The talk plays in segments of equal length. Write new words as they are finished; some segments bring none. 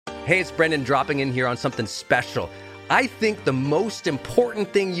Hey, it's Brendan dropping in here on something special. I think the most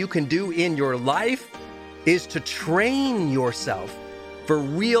important thing you can do in your life is to train yourself for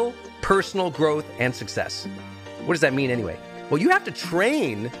real personal growth and success. What does that mean anyway? Well, you have to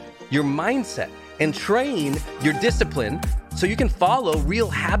train your mindset and train your discipline so you can follow real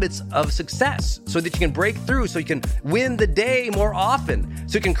habits of success, so that you can break through, so you can win the day more often,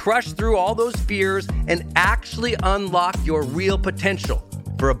 so you can crush through all those fears and actually unlock your real potential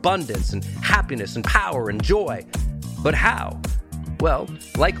for abundance and happiness and power and joy. But how? Well,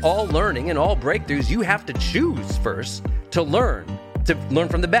 like all learning and all breakthroughs, you have to choose first to learn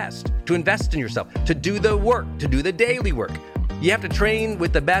from the best, to invest in yourself, to do the work, to do the daily work. You have to train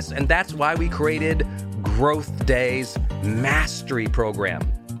with the best, and that's why we created Growth Day's Mastery Program.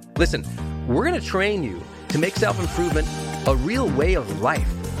 Listen, we're going to train you to make self-improvement a real way of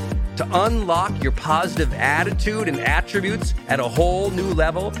life, to unlock your positive attitude and attributes at a whole new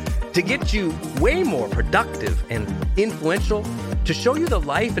level, to get you way more productive and influential, to show you the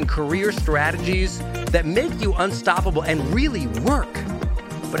life and career strategies that make you unstoppable and really work.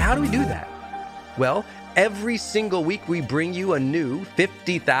 But how do we do that? Well, every single week we bring you a new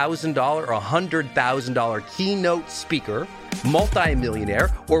 $50,000 or $100,000 keynote speaker, multimillionaire,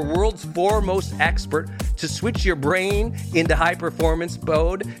 or world's foremost expert to switch your brain into high performance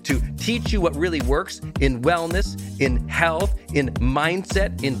mode, to teach you what really works in wellness, in health, in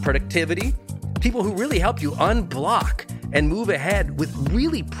mindset, in productivity. People who really help you unblock and move ahead with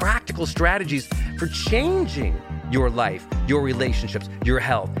really practical strategies for changing your life, your relationships, your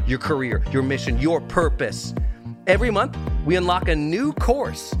health, your career, your mission, your purpose. Every month, we unlock a new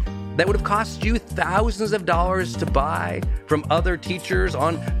course that would have cost you thousands of dollars to buy from other teachers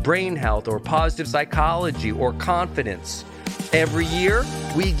on brain health or positive psychology or confidence. Every year,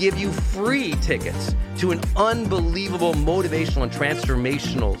 we give you free tickets to an unbelievable motivational and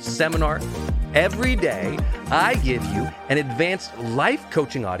transformational seminar. Every day, I give you an advanced life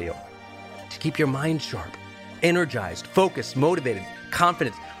coaching audio to keep your mind sharp, energized, focused, motivated,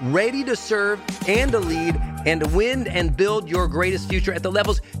 confident, ready to serve and to lead and to win and build your greatest future at the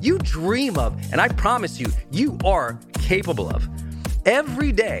levels you dream of. And I promise you, you are capable of.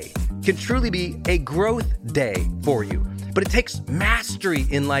 Every day can truly be a growth day for you. But it takes mastery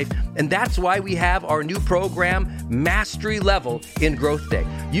in life, and that's why we have our new program, Mastery Level in Growth Day.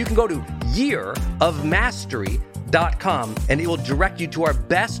 You can go to yearofmastery.com, and it will direct you to our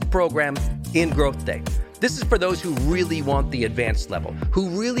best program in Growth Day. This is for those who really want the advanced level, who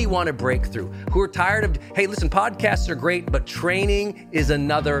really want to break through, who are tired of, hey, listen, podcasts are great, but training is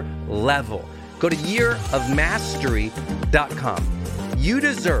another level. Go to yearofmastery.com. You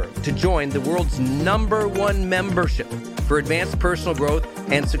deserve to join the world's #1 membership for advanced personal growth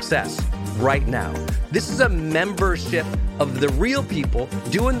and success right now. This is a membership of the real people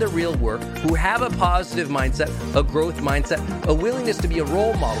doing the real work, who have a positive mindset, a growth mindset, a willingness to be a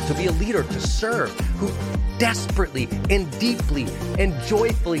role model, to be a leader, to serve, who desperately and deeply and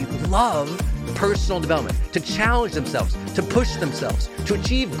joyfully love personal development, to challenge themselves, to push themselves, to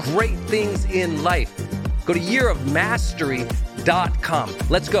achieve great things in life. Go to yearofmastery.com.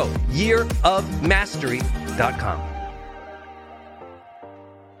 Let's go. yearofmastery.com.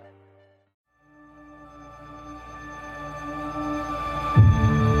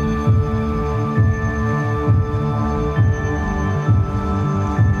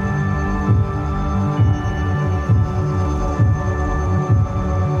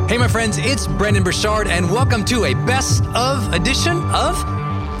 Hey, my friends, it's Brendan Burchard, and welcome to a best of edition of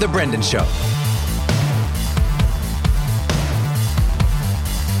The Brendan Show.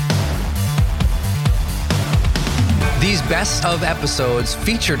 These best of episodes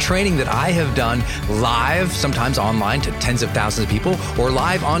feature training that I have done live, sometimes online to tens of thousands of people, or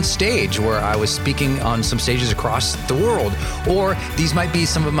live on stage where I was speaking on some stages across the world. Or these might be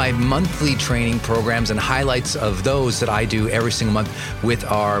some of my monthly training programs and highlights of those that I do every single month with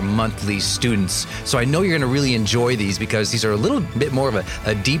our monthly students. So I know you're going to really enjoy these because these are a little bit more of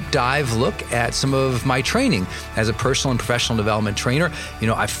a deep dive look at some of my training as a personal and professional development trainer. You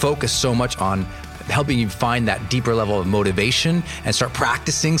know, I focus so much on helping you find that deeper level of motivation and start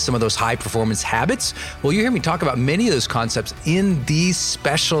practicing some of those high performance habits. Well, you hear me talk about many of those concepts in these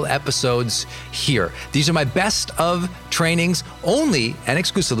special episodes here. These are my best of trainings only and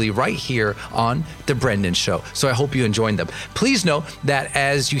exclusively right here on The Brendan Show. So I hope you enjoyed them. Please know that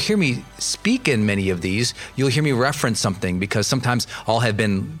as you hear me speak in many of these, you'll hear me reference something because sometimes I'll have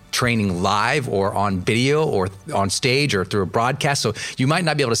been training live or on video or on stage or through a broadcast. So you might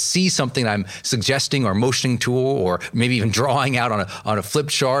not be able to see something I'm suggesting or motioning to, or maybe even drawing out on a flip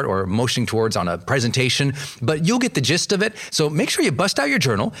chart or motioning towards on a presentation, but you'll get the gist of it. So make sure you bust out your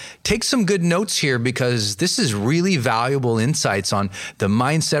journal, take some good notes here, because this is really valuable insights on the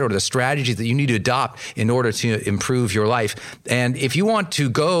mindset or the strategies that you need to adopt in order to improve your life. And if you want to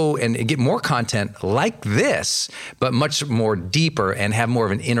go and get more content like this, but much more deeper and have more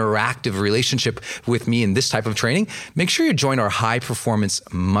of an interactive relationship with me in this type of training, make sure you join our High Performance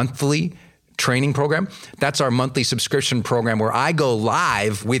Monthly training program. That's our monthly subscription program where I go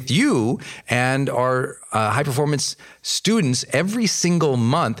live with you and our high performance students every single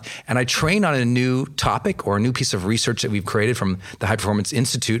month. And I train on a new topic or a new piece of research that we've created from the High Performance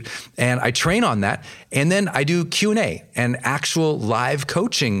Institute. And I train on that. And then I do Q&A and actual live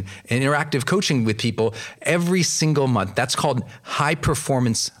coaching and interactive coaching with people every single month. That's called High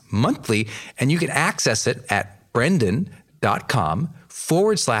Performance Monthly. And you can access it at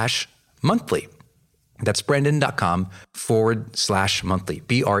brendon.com/monthly. That's brendon.com/monthly,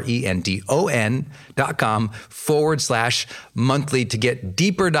 BRENDON.com/monthly to get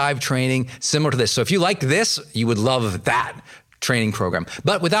deeper dive training similar to this. So if you like this, you would love that training program.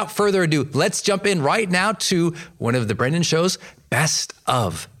 But without further ado, let's jump in right now to one of the Brendon Show's best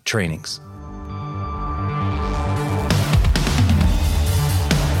of trainings.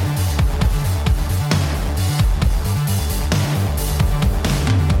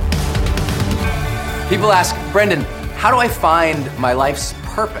 People ask, Brendon, how do I find my life's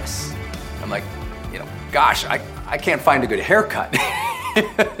purpose? I'm like, gosh, I can't find a good haircut.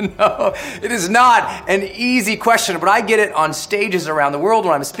 No, it is not an easy question, but I get it on stages around the world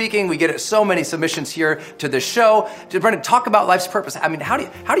when I'm speaking. We get so many submissions here to the show. Brendon, talk about life's purpose. I mean, how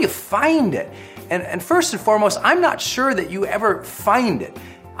do you find it? And first and foremost, I'm not sure that you ever find it.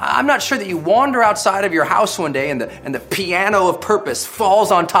 I'm not sure that you wander outside of your house one day and the piano of purpose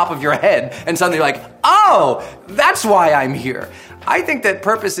falls on top of your head and suddenly you're like, oh, that's why I'm here. I think that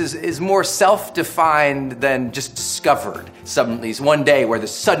purpose is more self-defined than just discovered suddenly one day where the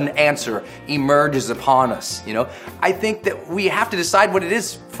sudden answer emerges upon us. I think that we have to decide what it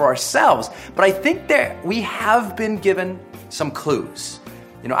is for ourselves, but I think that we have been given some clues.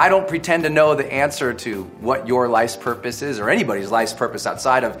 I don't pretend to know the answer to what your life's purpose is or anybody's life's purpose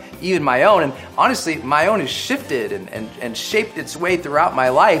outside of even my own. And honestly, my own has shifted and shaped its way throughout my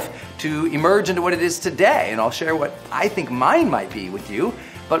life to emerge into what it is today. And I'll share what I think mine might be with you.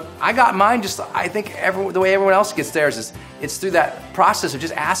 But I got mine I think the way everyone else gets theirs is it's through that process of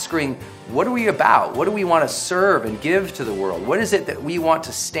just asking, what are we about? What do we want to serve and give to the world? What is it that we want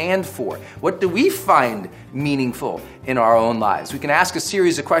to stand for? What do we find meaningful in our own lives? We can ask a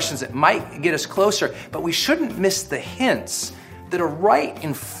series of questions that might get us closer, but we shouldn't miss the hints that are right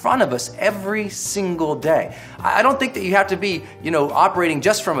in front of us every single day. I don't think that you have to be, operating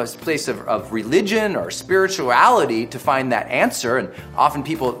just from a place of religion or spirituality to find that answer. And often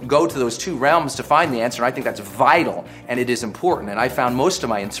people go to those two realms to find the answer. And I think that's vital and it is important. And I found most of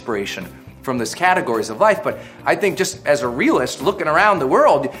my inspiration from those categories of life. But I think just as a realist looking around the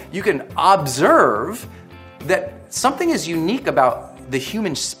world, you can observe that something is unique about the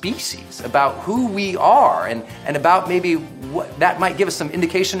human species, about who we are, and about maybe what that might give us some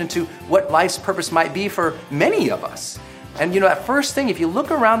indication into what life's purpose might be for many of us. And that first thing, if you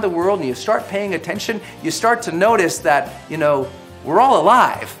look around the world and you start paying attention, you start to notice that, we're all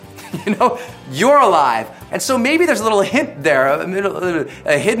alive. You're alive. And so maybe there's a little hint there,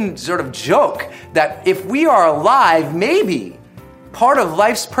 a hidden sort of joke that if we are alive, maybe part of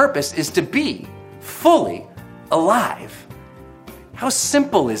life's purpose is to be fully alive. How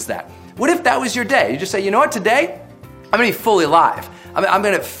simple is that? What if that was your day? You just say, you know what, today, I'm going to be fully alive. I'm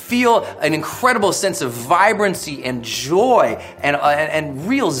going to feel an incredible sense of vibrancy and joy and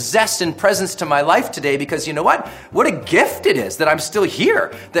real zest and presence to my life today because you know what? What a gift it is that I'm still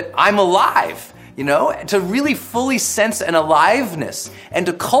here, that I'm alive. To really fully sense an aliveness and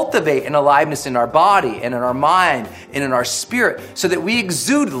to cultivate an aliveness in our body and in our mind and in our spirit so that we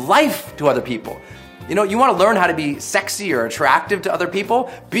exude life to other people. You want to learn how to be sexy or attractive to other people?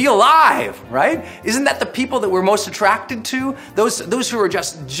 Be alive, right? Isn't that the people that we're most attracted to? Those who are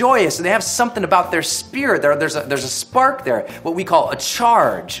just joyous and they have something about their spirit. There's a spark there, what we call a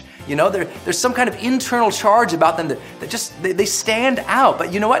charge. There's some kind of internal charge about them that just they stand out.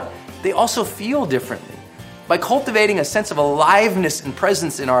 But you know what? They also feel differently. By cultivating a sense of aliveness and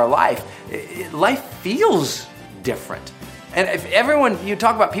presence in our life, life feels different. And if you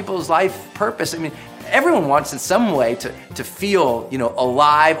talk about people's life purpose, everyone wants in some way to feel,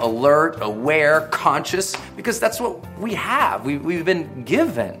 alive, alert, aware, conscious, because that's what we have. We've been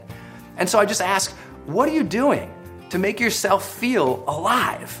given. And so I just ask, what are you doing to make yourself feel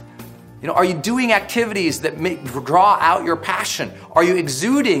alive? Are you doing activities that draw out your passion? Are you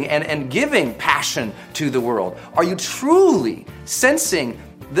exuding and giving passion to the world? Are you truly sensing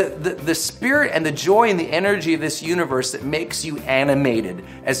the spirit and the joy and the energy of this universe that makes you animated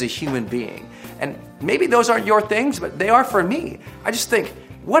as a human being? And maybe those aren't your things, but they are for me. I just think,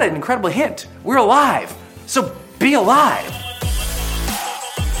 what an incredible hint. We're alive, so be alive.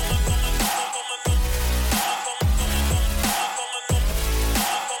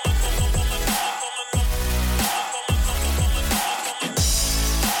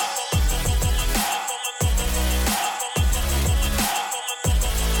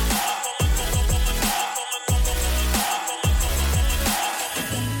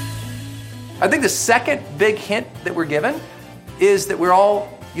 I think the second big hint that we're given is that we're all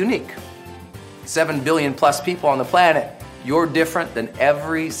unique. 7 billion plus people on the planet. You're different than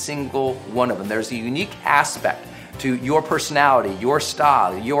every single one of them. There's a unique aspect to your personality, your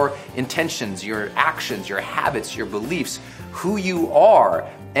style, your intentions, your actions, your habits, your beliefs, who you are,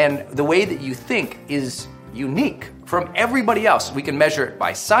 and the way that you think is unique from everybody else. We can measure it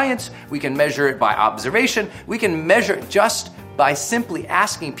by science, we can measure it by observation, we can measure it just by simply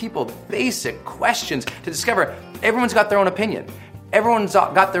asking people basic questions to discover everyone's got their own opinion. Everyone's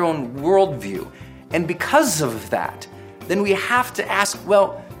got their own worldview. And because of that, then we have to ask,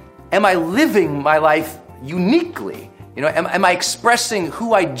 well, am I living my life uniquely? Am I expressing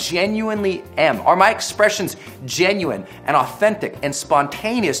who I genuinely am? Are my expressions genuine and authentic and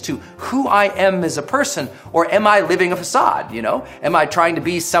spontaneous to who I am as a person? Or am I living a facade, Am I trying to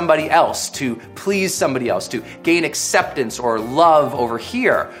be somebody else, to please somebody else, to gain acceptance or love over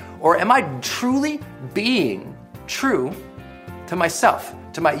here? Or am I truly being true to myself,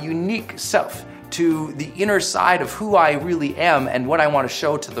 to my unique self, to the inner side of who I really am and what I want to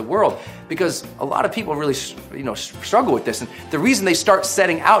show to the world? Because a lot of people really, struggle with this. And the reason they start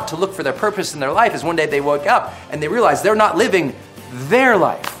setting out to look for their purpose in their life is one day they wake up and they realize they're not living their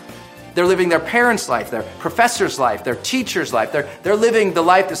life. They're living their parents' life, their professor's life, their teacher's life. They're living the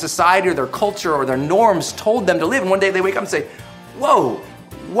life that society or their culture or their norms told them to live. And one day they wake up and say, whoa,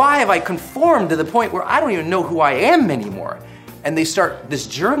 why have I conformed to the point where I don't even know who I am anymore? And they start this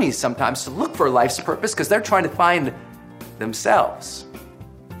journey sometimes to look for life's purpose because they're trying to find themselves.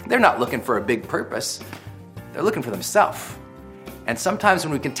 They're not looking for a big purpose. They're looking for themselves. And sometimes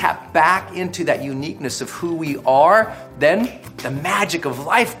when we can tap back into that uniqueness of who we are, then the magic of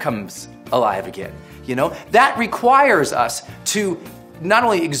life comes alive again. That requires us to not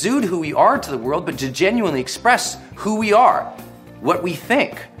only exude who we are to the world, but to genuinely express who we are, what we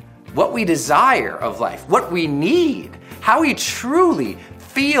think, what we desire of life, what we need, how we truly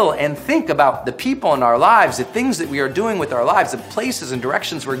feel and think about the people in our lives, the things that we are doing with our lives, the places and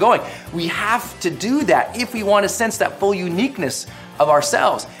directions we're going. We have to do that if we want to sense that full uniqueness of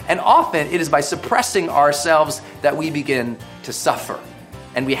ourselves. And often it is by suppressing ourselves that we begin to suffer.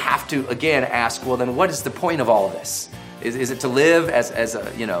 And we have to, again, ask, well, then what is the point of all of this? Is it to live as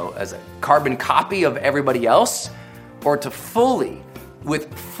a carbon copy of everybody else? Or to fully,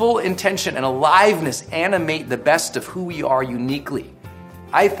 with full intention and aliveness, animate the best of who we are uniquely?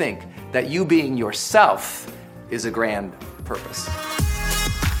 I think that you being yourself is a grand purpose.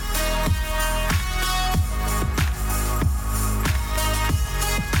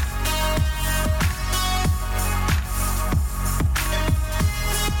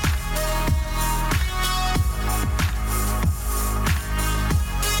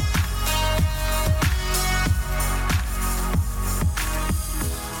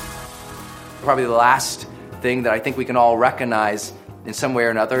 Probably the last thing that I think we can all recognize in some way or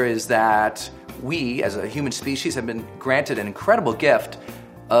another is that we, as a human species, have been granted an incredible gift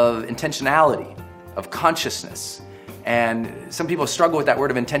of intentionality, of consciousness. And some people struggle with that word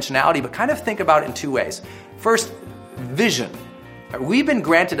of intentionality, but kind of think about it in two ways. First, vision. We've been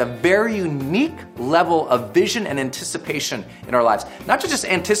granted a very unique level of vision and anticipation in our lives. Not to just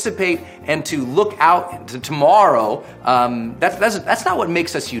anticipate and to look out to tomorrow. That's not what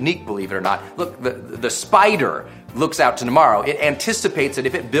makes us unique, believe it or not. Look, the spider looks out to tomorrow. It anticipates that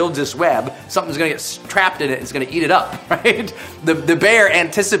if it builds this web, something's going to get trapped in it. It's going to eat it up, right? The bear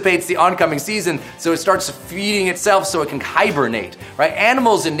anticipates the oncoming season, so it starts feeding itself so it can hibernate, right?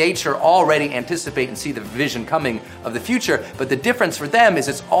 Animals in nature already anticipate and see the vision coming of the future, but the difference for them is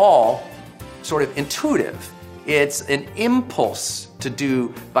it's all sort of intuitive. It's an impulse to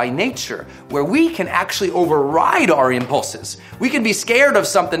do by nature, where we can actually override our impulses. We can be scared of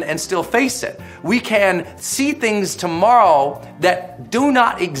something and still face it. We can see things tomorrow that do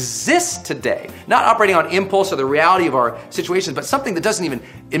not exist today. Not operating on impulse or the reality of our situations, but something that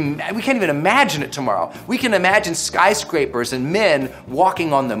we can't even imagine it tomorrow. We can imagine skyscrapers and men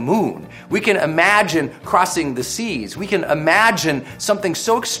walking on the moon. We can imagine crossing the seas. We can imagine something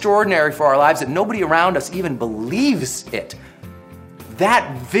so extraordinary for our lives that nobody around us even believes it.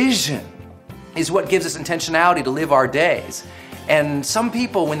 That vision is what gives us intentionality to live our days. And some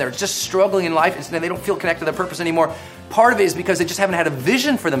people, when they're just struggling in life and they don't feel connected to their purpose anymore, part of it is because they just haven't had a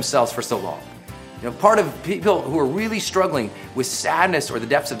vision for themselves for so long. Part of people who are really struggling with sadness or the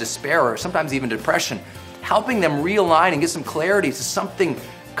depths of despair or sometimes even depression, helping them realign and get some clarity to something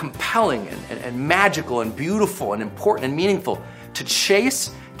compelling and magical and beautiful and important and meaningful to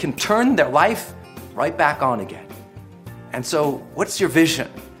chase can turn their life right back on again. And so, what's your vision?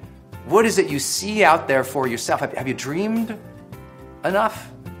 What is it you see out there for yourself? Have you dreamed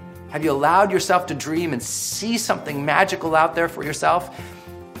enough? Have you allowed yourself to dream and see something magical out there for yourself?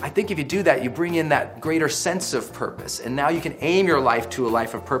 I think if you do that, you bring in that greater sense of purpose. And now you can aim your life to a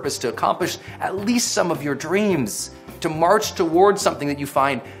life of purpose to accomplish at least some of your dreams, to march towards something that you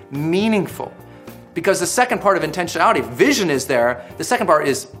find meaningful. Because the second part of intentionality, vision is there, the second part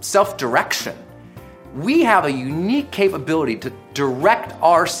is self-direction. We have a unique capability to direct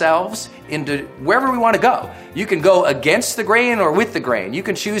ourselves into wherever we want to go. You can go against the grain or with the grain. You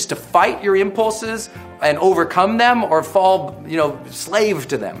can choose to fight your impulses and overcome them or fall, slave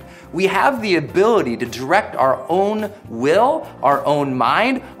to them. We have the ability to direct our own will, our own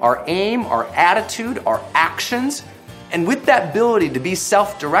mind, our aim, our attitude, our actions. And with that ability to be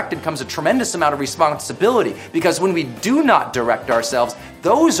self-directed comes a tremendous amount of responsibility, because when we do not direct ourselves,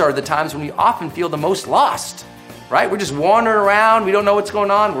 those are the times when we often feel the most lost, right? We're just wandering around, we don't know what's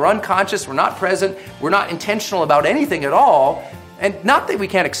going on, we're unconscious, we're not present, we're not intentional about anything at all. And not that we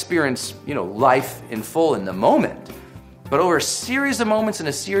can't experience, life in full in the moment, but over a series of moments and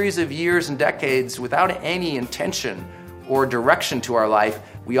a series of years and decades without any intention or direction to our life,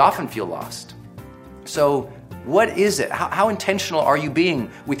 we often feel lost. So, what is it? How intentional are you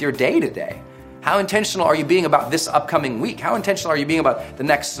being with your day-to-day? How intentional are you being about this upcoming week? How intentional are you being about the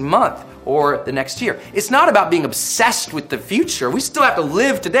next month or the next year? It's not about being obsessed with the future. We still have to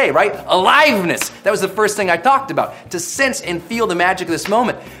live today, right? Aliveness. That was the first thing I talked about, to sense and feel the magic of this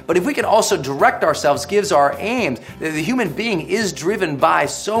moment. But if we can also direct ourselves, gives our aims. The human being is driven by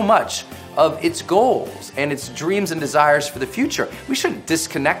so much of its goals and its dreams and desires for the future. We shouldn't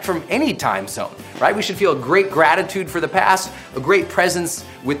disconnect from any time zone, right? We should feel a great gratitude for the past, a great presence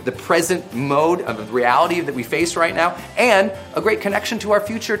with the present mode of reality that we face right now, and a great connection to our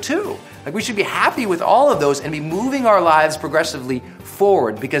future too. Like, we should be happy with all of those and be moving our lives progressively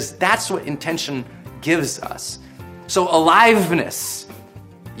forward, because that's what intention gives us. So aliveness,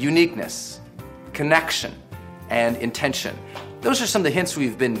 uniqueness, connection, and intention. Those are some of the hints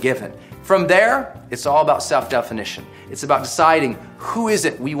we've been given. From there, it's all about self-definition. It's about deciding who is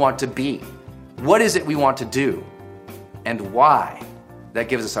it we want to be, what is it we want to do, and why. That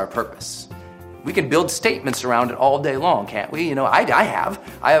gives us our purpose. We can build statements around it all day long, can't we? I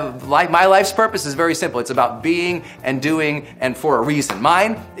have my life's purpose is very simple. It's about being and doing and for a reason.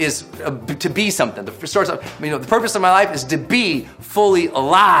 Mine is to be something. The purpose of my life is to be fully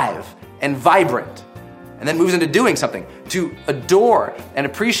alive and vibrant. And then moves into doing something, to adore and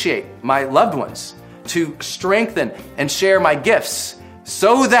appreciate my loved ones, to strengthen and share my gifts,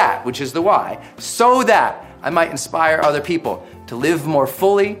 so that, which is the why, so that I might inspire other people to live more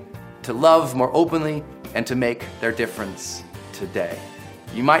fully, to love more openly, and to make their difference today.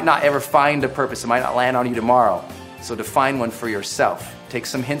 You might not ever find a purpose. It might not land on you tomorrow. So define one for yourself. Take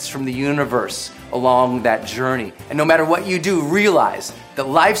some hints from the universe along that journey. And no matter what you do, realize that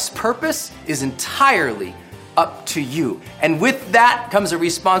life's purpose is entirely up to you. And with that comes a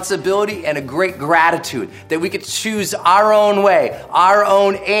responsibility and a great gratitude that we could choose our own way, our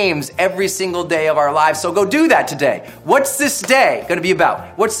own aims every single day of our lives. So go do that today. What's this day going to be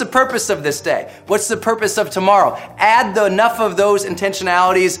about? What's the purpose of this day? What's the purpose of tomorrow? Add enough of those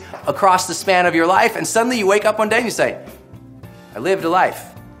intentionalities across the span of your life, and suddenly you wake up one day and you say, I lived a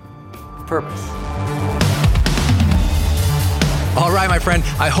life of purpose. All right, my friend,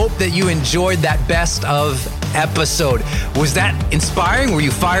 I hope that you enjoyed that best of episode. Was that inspiring? Were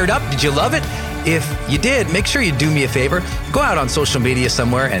you fired up? Did you love it? If you did, make sure you do me a favor. Go out on social media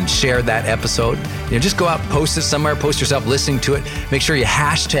somewhere and share that episode. Just go out, post it somewhere, post yourself listening to it. Make sure you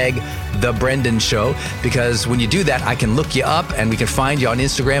hashtag The Brendan Show, because when you do that, I can look you up and we can find you on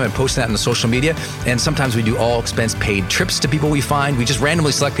Instagram and post that on the social media. And sometimes we do all expense paid trips to people we find. We just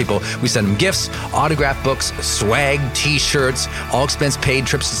randomly select people. We send them gifts, autographed books, swag, t-shirts, all expense paid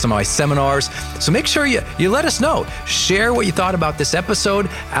trips to some of my seminars. So make sure you let us know. Share what you thought about this episode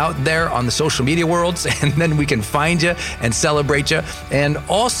out there on the social media worlds, and then we can find you and celebrate you. And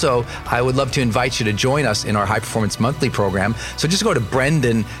also, I would love to invite you to join us in our High Performance Monthly program. So just go to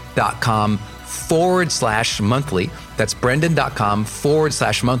brendan.com/monthly. That's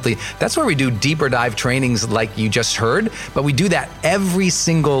brendan.com/monthly. That's where we do deeper dive trainings like you just heard, but we do that every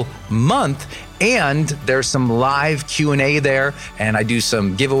single month. And there's some live Q&A there, and I do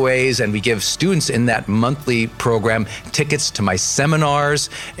some giveaways, and we give students in that monthly program tickets to my seminars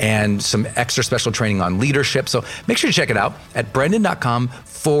and some extra special training on leadership. So make sure to check it out at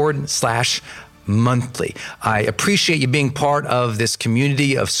brendan.com/monthly. I appreciate you being part of this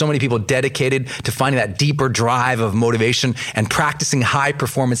community of so many people dedicated to finding that deeper drive of motivation and practicing high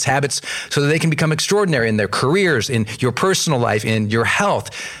performance habits so that they can become extraordinary in their careers, in your personal life, in your health.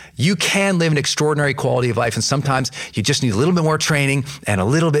 You can live an extraordinary quality of life, and sometimes you just need a little bit more training and a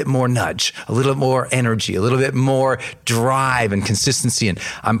little bit more nudge, a little bit more energy, a little bit more drive and consistency. And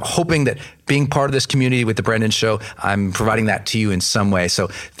I'm hoping that being part of this community with The Brendan Show, I'm providing that to you in some way. So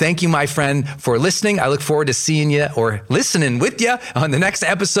thank you, my friend, for listening. I look forward to seeing you or listening with you on the next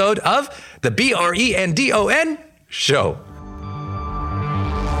episode of the BRENDON Show.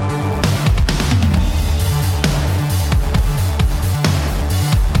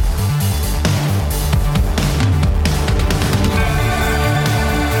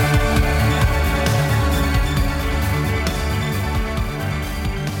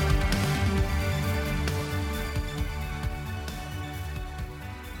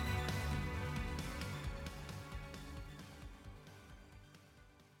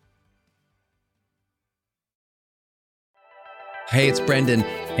 Hey, it's Brendan,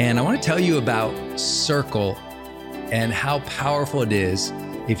 and I want to tell you about Circle and how powerful it is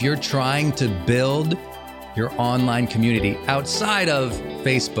if you're trying to build your online community outside of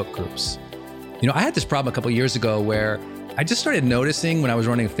Facebook groups. I had this problem a couple of years ago where I just started noticing when I was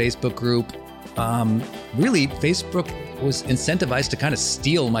running a Facebook group, really Facebook was incentivized to kind of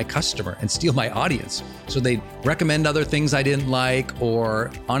steal my customer and steal my audience. So they'd recommend other things I didn't like, or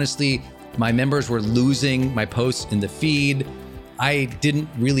honestly, my members were losing my posts in the feed. I didn't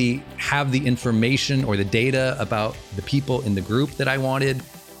really have the information or the data about the people in the group that I wanted.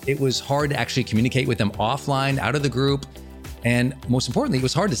 It was hard to actually communicate with them offline, out of the group. And most importantly, it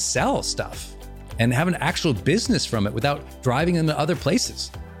was hard to sell stuff and have an actual business from it without driving them to other places.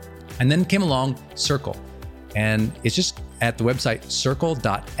 And then came along Circle. And it's just at the website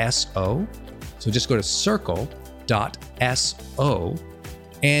circle.so. So just go to circle.so.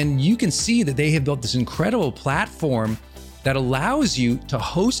 And you can see that they have built this incredible platform that allows you to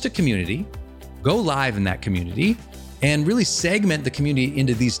host a community, go live in that community, and really segment the community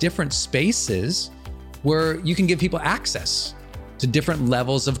into these different spaces where you can give people access to different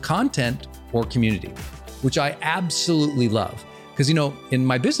levels of content or community, which I absolutely love. Because, in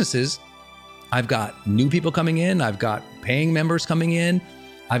my businesses, I've got new people coming in, I've got paying members coming in,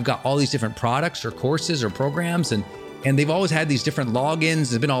 I've got all these different products or courses or programs, and they've always had these different logins.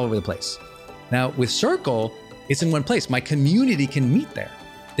 It's been all over the place. Now with Circle, it's in one place. My community can meet there.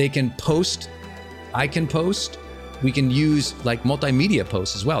 They can post, I can post. We can use like multimedia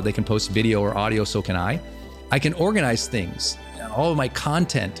posts as well. They can post video or audio, so can I. I can organize things, all of my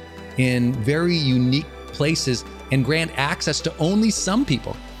content in very unique places and grant access to only some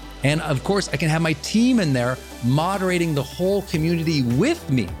people. And of course, I can have my team in there moderating the whole community with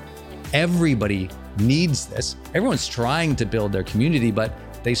me. Everybody needs this. Everyone's trying to build their community, but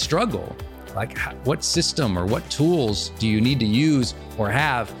they struggle. Like, what system or what tools do you need to use or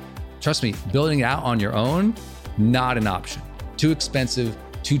have? Trust me, building it out on your own, not an option. Too expensive,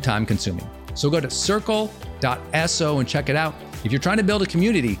 too time consuming. So go to circle.so and check it out. If you're trying to build a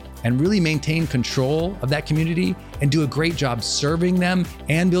community and really maintain control of that community and do a great job serving them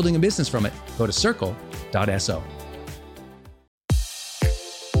and building a business from it, go to circle.so.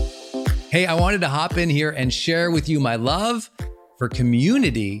 Hey, I wanted to hop in here and share with you my love for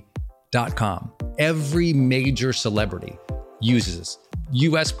community.com. Every major celebrity uses this.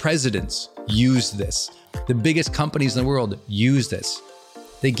 US presidents use this. The biggest companies in the world use this.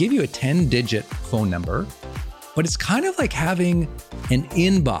 They give you a 10-digit phone number, but it's kind of like having an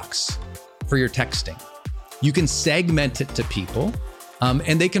inbox for your texting. You can segment it to people,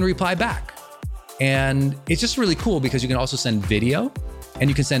 and they can reply back. And it's just really cool because you can also send video and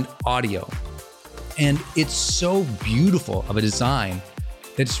you can send audio. And it's so beautiful of a design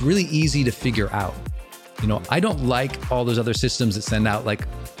that it's really easy to figure out. I don't like all those other systems that send out like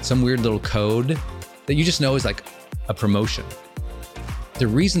some weird little code that you just know is like a promotion. The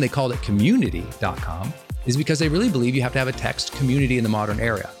reason they called it community.com is because they really believe you have to have a text community in the modern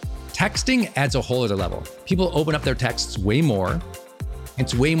era. Texting adds a whole other level. People open up their texts way more.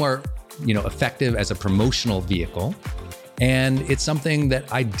 It's way more, effective as a promotional vehicle. And it's something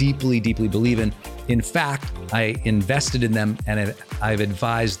that I deeply, deeply believe in. In fact, I invested in them and I've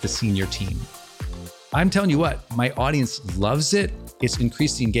advised the senior team. I'm telling you what, my audience loves it. It's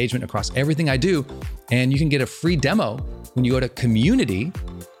increased the engagement across everything I do. And you can get a free demo when you go to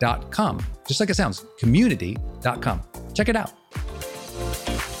community.com. Just like it sounds, community.com. Check it out.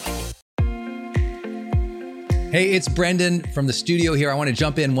 Hey, it's Brendan from the studio here. I want to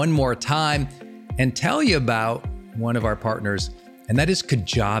jump in one more time and tell you about one of our partners, and that is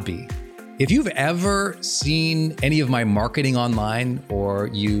Kajabi. If you've ever seen any of my marketing online, or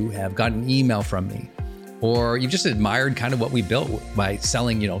you have gotten an email from me, or you've just admired kind of what we built by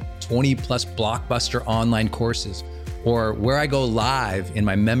selling, 20 plus blockbuster online courses, or where I go live in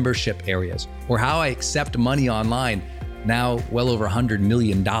my membership areas, or how I accept money online, now well over $100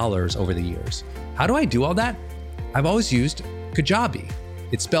 million over the years. How do I do all that? I've always used Kajabi.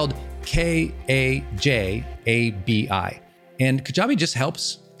 It's spelled Kajabi. And Kajabi just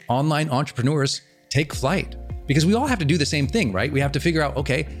helps online entrepreneurs take flight, because we all have to do the same thing, right? We have to figure out,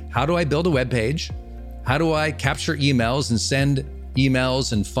 okay, how do I build a web page? How do I capture emails and send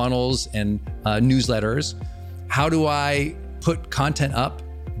emails and funnels and newsletters? How do I put content up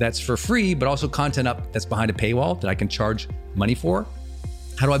that's for free, but also content up that's behind a paywall that I can charge money for?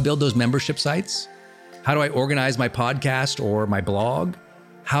 How do I build those membership sites? How do I organize my podcast or my blog?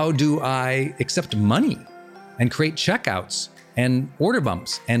 How do I accept money and create checkouts and order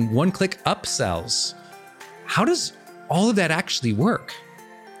bumps and one-click upsells? How does all of that actually work?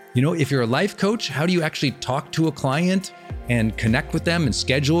 If you're a life coach, how do you actually talk to a client and connect with them and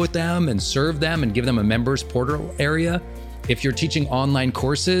schedule with them and serve them and give them a members portal area? If you're teaching online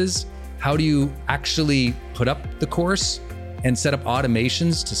courses, how do you actually put up the course and set up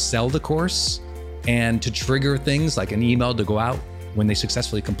automations to sell the course and to trigger things like an email to go out when they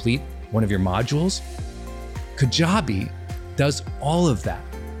successfully complete one of your modules? Kajabi does all of that.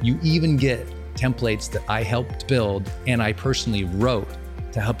 You even get templates that I helped build and I personally wrote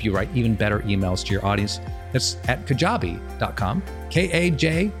to help you write even better emails to your audience. That's at kajabi.com,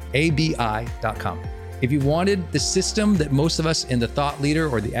 Kajabi.com. If you wanted the system that most of us in the thought leader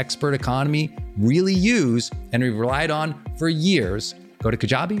or the expert economy really use and we've relied on for years, go to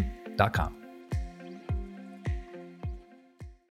kajabi.com.